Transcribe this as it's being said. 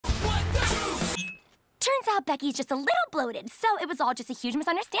turns out Becky's just a little bloated, so it was all just a huge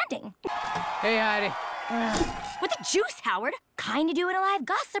misunderstanding. Hey, Heidi. With the juice, Howard. Kinda doing a live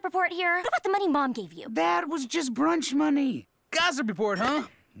gossip report here. What about the money Mom gave you? That was just brunch money. Gossip report, huh?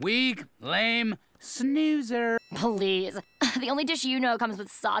 Weak, lame, snoozer. Please. The only dish you know comes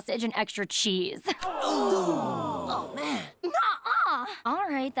with sausage and extra cheese. Oh, man. Nuh-uh. All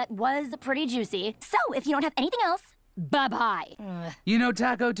right, that was pretty juicy. So, if you don't have anything else, bye-bye. You know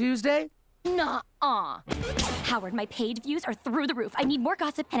Taco Tuesday? Nuh-uh. Howard, my paid views are through the roof. I need more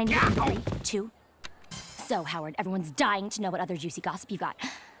gossip, and I need 3, 2. So, Howard, everyone's dying to know what other juicy gossip you got.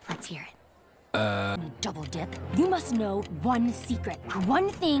 Let's hear it. Double dip. You must know one secret. One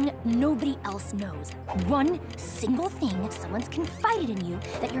thing nobody else knows. One single thing someone's confided in you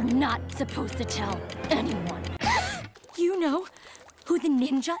that you're not supposed to tell anyone. You know who the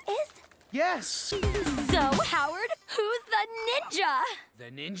ninja is? Yes. So, Howard, who's the ninja?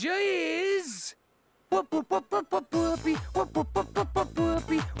 The ninja is... Howard!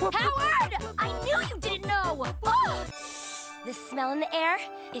 I knew you didn't know! Oh! The smell in the air,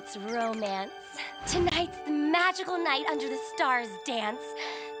 it's romance. Tonight's the magical night under the stars dance.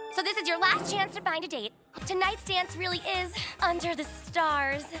 So this is your last chance to find a date. Tonight's dance really is under the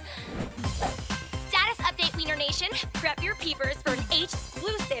stars. Status update, Wiener Nation. Prep your peepers for an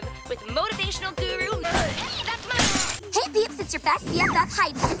H-exclusive with motivational guru. That's my... Hey peeps, it's your best BFF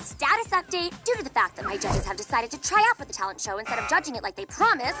Heidi. Status update. Due to the fact that my judges have decided to try out for the talent show instead of judging it like they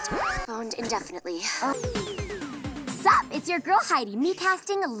promised, phoned indefinitely. Sup, it's your girl Heidi, me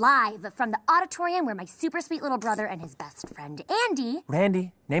casting live from the auditorium where my super sweet little brother and his best friend Andy...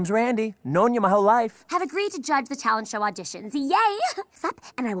 Randy. Name's Randy. Known you my whole life. ...have agreed to judge the talent show auditions. Yay! Sup,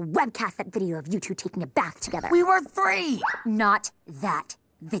 and I will webcast that video of you two taking a bath together. We were 3! Not that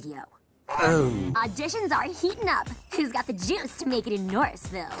video. Oh. Auditions are heating up. Who's got the juice to make it in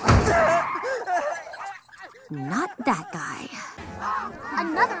Norrisville? Not that guy.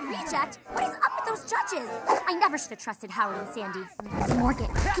 Another reject? What is up with those judges? I never should have trusted Howard and Sandy. Morgan,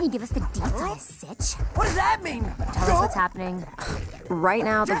 can you give us the deets on his sitch? What does that mean? Tell us what's happening. Right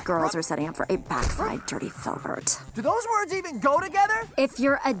now, the girls are setting up for a backside dirty filbert. Do those words even go together? If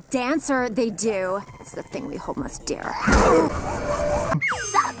you're a dancer, they do. It's the thing we hold most dear.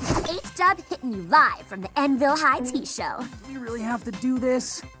 Sup, it's H-Dub hitting you live from the Enville High Tea Show. Do we really have to do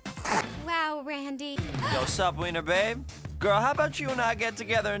this? Wow, Randy. Yo, sup, Wiener babe? Girl, how about you and I get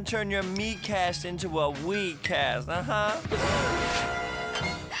together and turn your me cast into a we cast, uh-huh?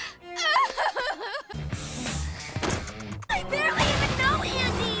 I barely even know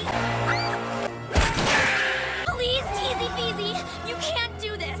Andy! Please, Teasy Feezy, you can't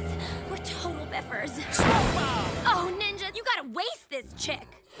do this. We're total biffers. Oh, Ninja, you gotta waste this chick.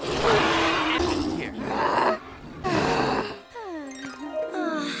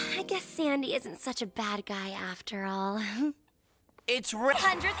 I guess Sandy isn't such a bad guy after all. It's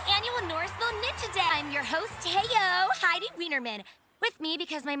 100th Annual Norrisville Ninja Day. I'm your host, Heyo, Heidi Weinermen. With me,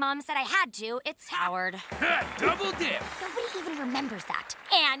 because my mom said I had to, it's Howard. Double dip. Nobody even remembers that.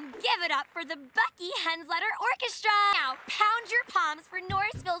 And give it up for the Bucky Hensletter Orchestra. Now, pound your palms for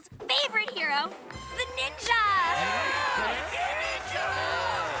Norrisville's favorite hero, the Ninja.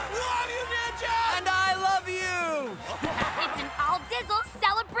 Love you, Ninja! And I love you! It's an all-dizzle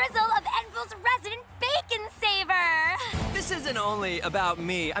celebrizzle of Enville's resident bacon saver. This isn't only about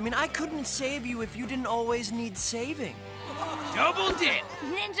me. I mean, I couldn't save you if you didn't always need saving. Double dip.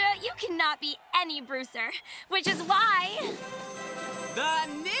 Ninja, you cannot be any Brucer, which is why... The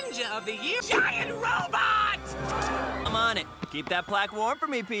Ninja of the Year, Giant Robot! I'm on it. Keep that plaque warm for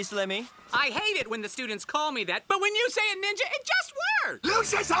me, P. Slimmy. I hate it when the students call me that, but when you say a ninja, it just works!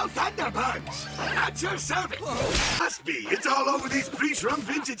 Lucius Thunder Punch! At your service! Must be. It's all over these pre-shrunk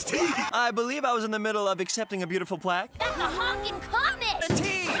vintage tees. I believe I was in the middle of accepting a beautiful plaque. That's a honking comet!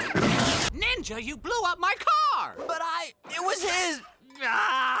 Ninja, you blew up my car! But it was his.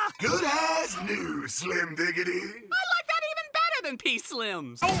 Ah! Good as new, Slim Diggity. I like that even better than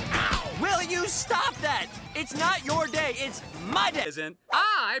P-Slims. Oh, will you stop that? It's not your day, it's my day. Isn't.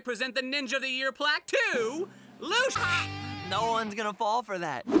 I present the Ninja of the Year plaque to Lucius. No one's gonna fall for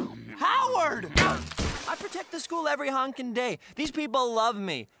that. Howard! I protect the school every honkin' day. These people love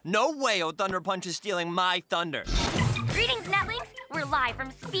me. No way Thunder Punch is stealing my thunder. Greetings, Netlings. We're live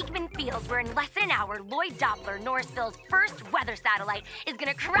from Speakman Field, where in less than an hour, Lloyd Doppler, Norrisville's first weather satellite, is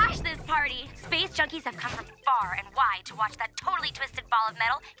gonna crash this party. Space junkies have come from far and wide to watch that totally twisted ball of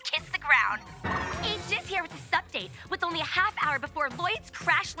metal kiss the ground. H is here with this update. With only a half hour before Lloyd's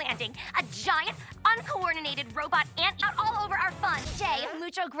crash landing, a giant, uncoordinated robot ant out all over our fun. Jay,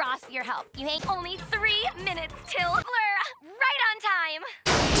 mucho gras for your help. You ain't only 3 minutes till Blur, right on time.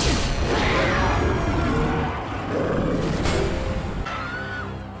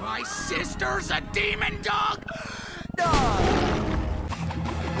 my sister's a demon dog?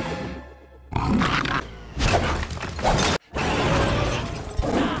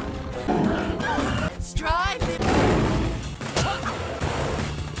 Strive!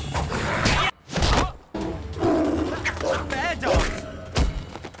 Bad dog!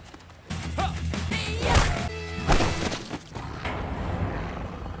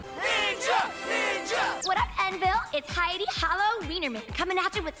 What up, Enville? It's Heidi, Hollow, Weinerman, coming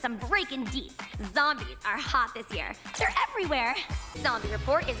at you with some breaking deets. Zombies are hot this year. They're everywhere. Zombie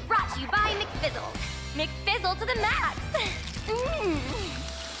Report is brought to you by McFizzle. McFizzle to the max.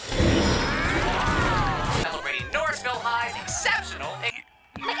 Celebrating Norrisville High's exceptional.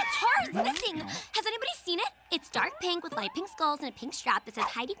 My guitar is missing. Has anybody seen it? It's dark pink with light pink skulls and a pink strap that says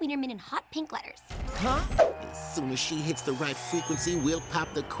Heidi Weinerman in hot pink letters. As soon as she hits the right frequency, we'll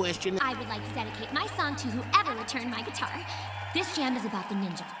pop the question. I would like to dedicate my song to whoever returned my guitar. This jam is about the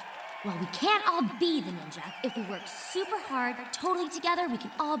ninja. While we can't all be the ninja, if we work super hard, totally together, we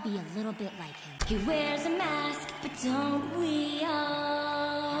can all be a little bit like him. He wears a mask, but don't we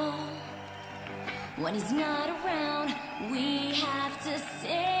all? When he's not around, we have to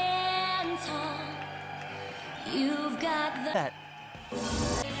stand tall. You've got the... That.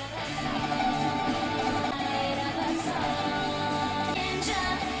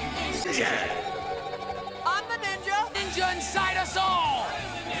 I'm the ninja! Ninja inside us all!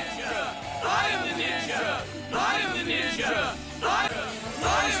 I am the ninja! I am the ninja! I am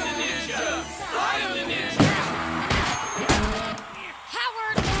the ninja! I am the ninja!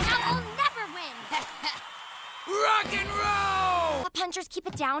 Howard, now I'll never win! Rock and roll! Punchers, keep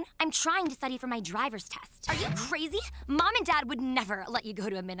it down. I'm trying to study for my driver's test. Are you crazy? Mom and Dad would never let you go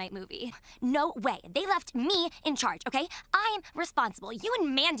to a midnight movie. No way. They left me in charge, okay? I'm responsible. You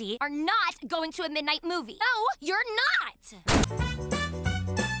and Mandy are not going to a midnight movie. No, you're not!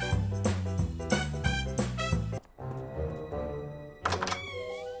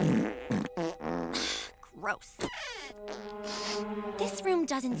 Gross. This room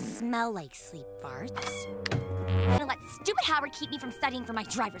doesn't smell like sleep farts. I'm gonna let stupid Howard keep me from studying for my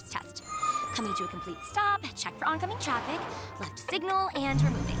driver's test. Coming to a complete stop, check for oncoming traffic, left signal, and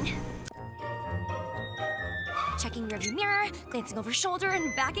we're moving. Checking rearview mirror, glancing over shoulder,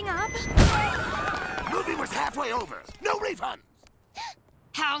 and backing up. Movie was halfway over. No refund.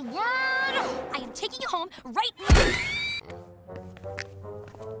 Howard! I am taking you home right now.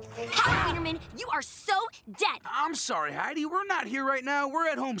 Howard Weinerman, you are so dead. I'm sorry, Heidi. We're not here right now. We're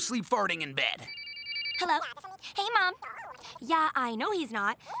at home sleep farting in bed. Hello? Hey, Mom. Yeah, I know he's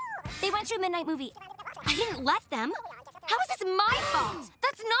not. They went to a midnight movie. I didn't let them. How is this my fault?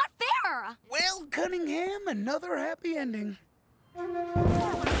 That's not fair. Well, Cunningham, another happy ending.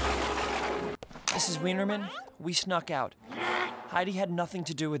 Mrs. Weinerman, we snuck out. Heidi had nothing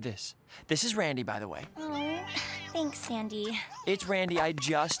to do with this. This is Randy, by the way. Oh, thanks, Sandy. It's Randy, I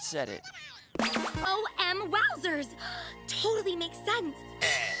just said it. O.M. Wowzers! Totally makes sense.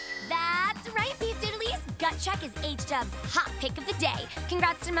 That's right, Beef Doodlies. Gut check is H-Dub's hot pick of the day.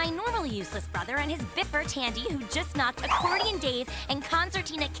 Congrats to my normally useless brother and his biffer, Tandy, who just knocked Accordion Dave and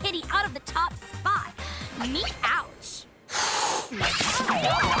Concertina Kitty out of the top spot. Me ouch.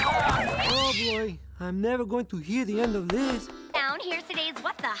 Oh boy, I'm never going to hear the end of this. Down here's today's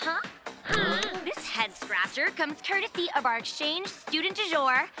What the Huh? This head scratcher comes courtesy of our exchange student du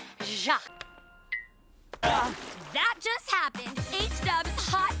jour, Jacques. That just happened. H-Dub's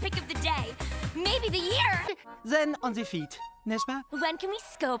hot pick of the day. Maybe the year. Then on the feet, n'est-ce pas? When can we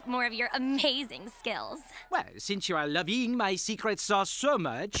scope more of your amazing skills? Well, since you are loving my secret sauce so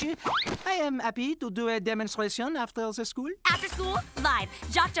much, I am happy to do a demonstration after the school. After school, live.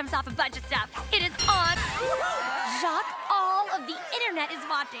 Jacques jumps off a bunch of stuff. It is on. Jacques, all of the internet is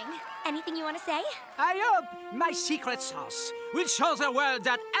watching. Anything you want to say? I hope my secret sauce will show the world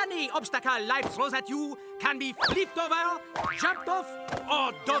that any obstacle life throws at you can be flipped over, jumped off,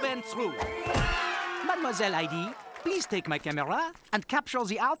 or dove through. Mademoiselle Heidi, please take my camera and capture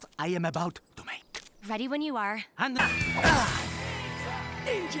the art I am about to make. Ready when you are. And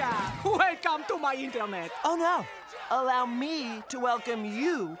Ninja, welcome to my internet. Oh no, allow me to welcome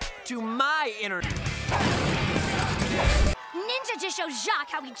you to my internet. Ninja just shows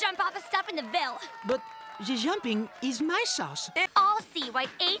Jacques how we jump off of stuff in the Ville. But the jumping is my sauce. I'll see why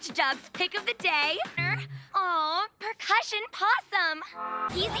H-Dub's pick of the day. Aw, percussion possum.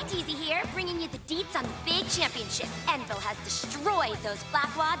 Easy teasy here, bringing you the deets on the big championship. Enville has destroyed those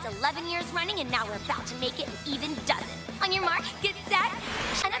flat wads 11 years running, and now we're about to make it an even dozen. On your mark, get set.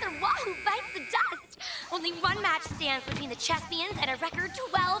 Another Wahoo bites the dust. Only one match stands between the Chespians and a record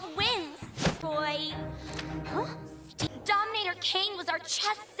 12 wins. Boy. Huh? Dominator King was our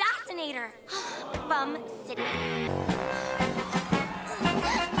chess assassin. Terminator. Bum City.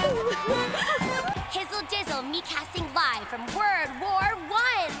 Hizzle dizzle, me casting live from World War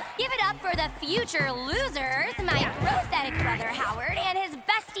I. Give it up for the future losers, my prosthetic brother Howard and his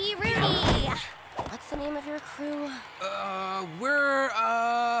bestie Rudy. What's the name of your crew? We're,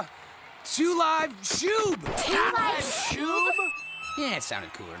 Two Live Shoob! Two Live Shoob? Yeah, it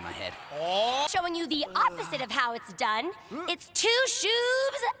sounded cooler in my head. Showing you the opposite of how it's done. It's two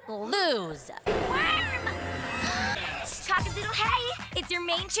shoobs lose. Worm! Cock-a-doodle hey, it's your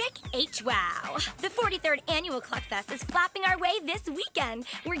main chick, H-Wow. The 43rd annual Cluckfest is flapping our way this weekend.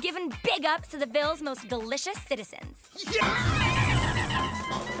 We're giving big ups to the Ville's most delicious citizens.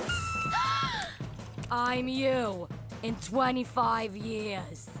 I'm you in 25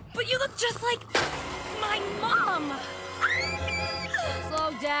 years. But you look just like my mom.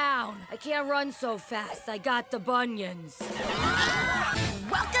 Slow down. I can't run so fast. I got the bunions.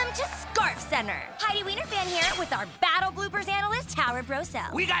 Welcome to Scarf Center. Heidi Weinerman here with our battle bloopers analyst, Howard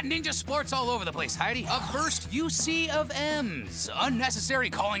Brosell. We got ninja sports all over the place, Heidi. Up first, UC of M's. Unnecessary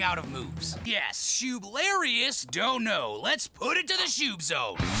calling out of moves. Yes, Shooblarious, don't know. Let's put it to the Shoob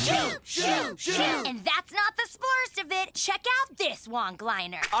zone. Shoot, shoot, shoot. And that's not the splurst of it. Check out this wonk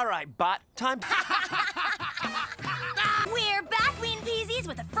liner. All right, bot, time. We're back, Lean Peasies,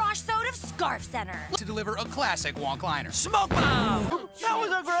 with a frosh sode of Scarf Center. To deliver a classic wonk liner. Smoke bomb! That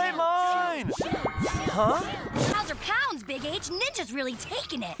was a great line! Huh? Pounds are pounds, Big H. Ninja's really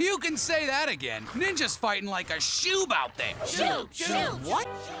taking it. You can say that again. Ninja's fighting like a Shoob out there. Shoot, shoot. What?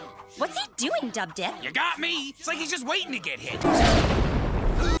 What's he doing, Dub Dip? You got me. It's like he's just waiting to get hit.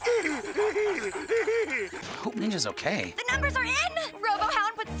 Hope Ninja's okay. The numbers are in!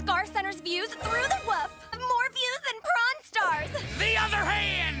 RoboHound puts Scarf Center's views through the woof. More views than Prawn Stars. The other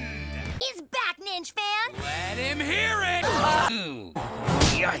hand! He's back, Ninja fans! Let him hear it! Ooh,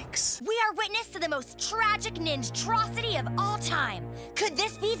 yikes. We are witness to the most tragic ninja-trocity of all time. Could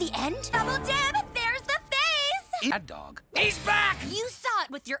this be the end? Double dib! There's the face! That dog. He's back! You saw it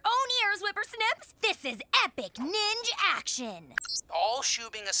with your own ears, Whippersnips. This is epic ninja action. All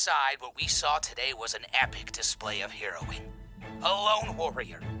shoobing aside, what we saw today was an epic display of heroing. A lone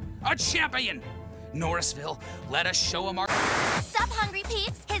warrior. A champion. Norrisville, let us show him our... Sup, hungry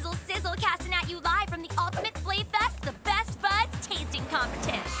peeps? Hizzle Sizzle casting at you live from the Ultimate Flay Fest, the Best Buds tasting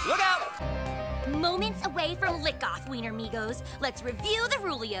competition. Look out! Moments away from lick-off, Wiener Migos. Let's review the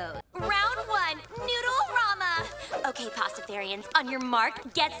rulios. Round 1, Noodle Rama. Okay, Pastafarians, on your mark,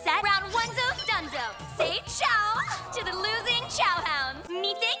 get set. Round 1-zo stunzo. Say chow to the losing chowhounds.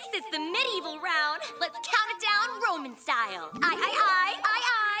 Methinks it's the medieval round. Let's count it down Roman style. I.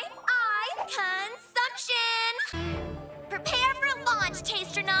 Consumption. Prepare for launch,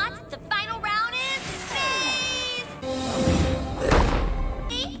 Tastronauts. The final round is phase.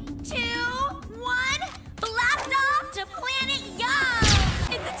 3, 2, 1. Blast off to Planet Young.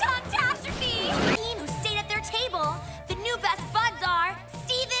 It's a catastrophe. The team who stayed at their table. The new best buds are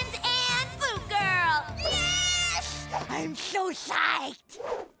Stevens and Flute Girl. Yes! I'm so psyched.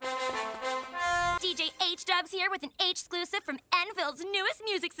 DJ H-Dubs here with an H-exclusive from Enfield's newest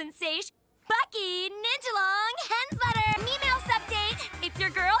music sensation, Bucky Ninjalong Hensletter. Emails update. It's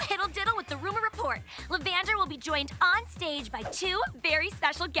your girl Hiddle Diddle with the rumor report. Lavander will be joined on stage by 2 very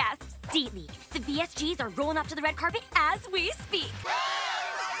special guests. D-League. The VSGs are rolling up to the red carpet as we speak.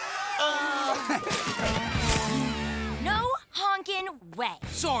 No honkin' way.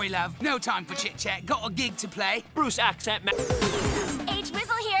 Sorry, love. No time for chit-chat. Got a gig to play. Bruce accent, man.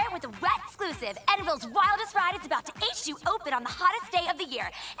 H-Wizzle here with a wet exclusive. Enville's wildest ride is about to H2 open on the hottest day of the year.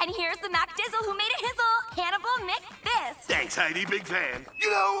 And here's the Mac Dizzle who made it hizzle, Hannibal McFist. Thanks, Heidi. Big fan.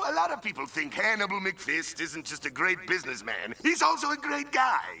 You know, a lot of people think Hannibal McFist isn't just a great businessman. He's also a great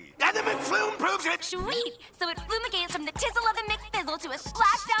guy. And the McFlume proves it. Sweet. So it fumigates from the tizzle of the McFizzle to a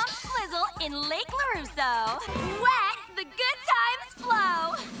splashdown slizzle in Lake LaRusso. Wet, the good times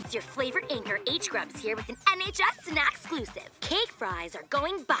flow. It's your favorite anchor, H-Grubs, here with an NHS snack exclusive. Cake fries are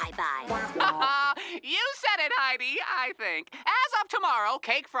going bye-bye. You said it, Heidi, I think. As of tomorrow,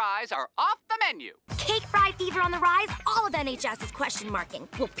 cake fries are off the menu. Cake fry fever on the rise, all of NHS is question marking.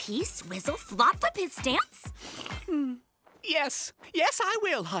 Will Peace, Swizzle, flop flip his stance? Yes. Yes, I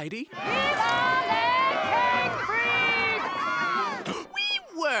will, Heidi. We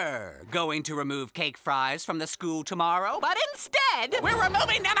were going to remove cake fries from the school tomorrow, but instead, we're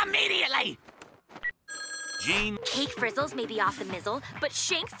removing them immediately. Gene. Cake frizzles may be off the mizzle, but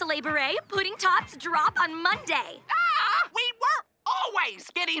Shanks to Labor Day, pudding tots drop on Monday. Ah! We were always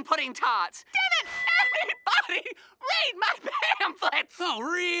getting pudding tots. Didn't anybody read my pamphlets? Oh,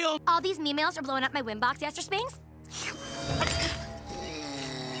 real? All these emails are blowing up my Winbox, Yester Spanks.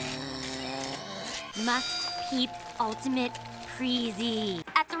 Must peep ultimate preezy.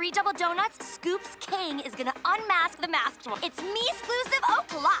 At 3 Double Donuts, Scoops King is gonna unmask the masked one. It's me exclusive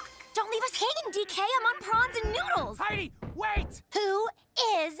o'clock. Don't leave us hanging, DK. I'm on prawns and noodles. Heidi, wait! Who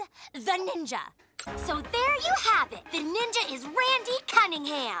is the ninja? So there you have it. The ninja is Randy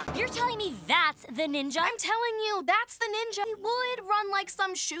Cunningham. You're telling me that's the ninja? I'm telling you, that's the ninja. He would run like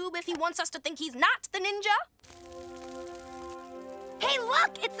some shoob if he wants us to think he's not the ninja. Hey,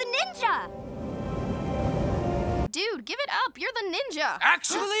 look! It's the ninja! Dude, give it up. You're the ninja.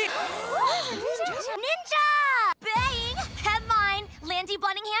 Actually, Ninja! Bang! Headline, Landy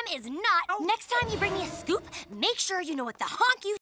Bunningham is not. Next time you bring me a scoop, make sure you know what the honk you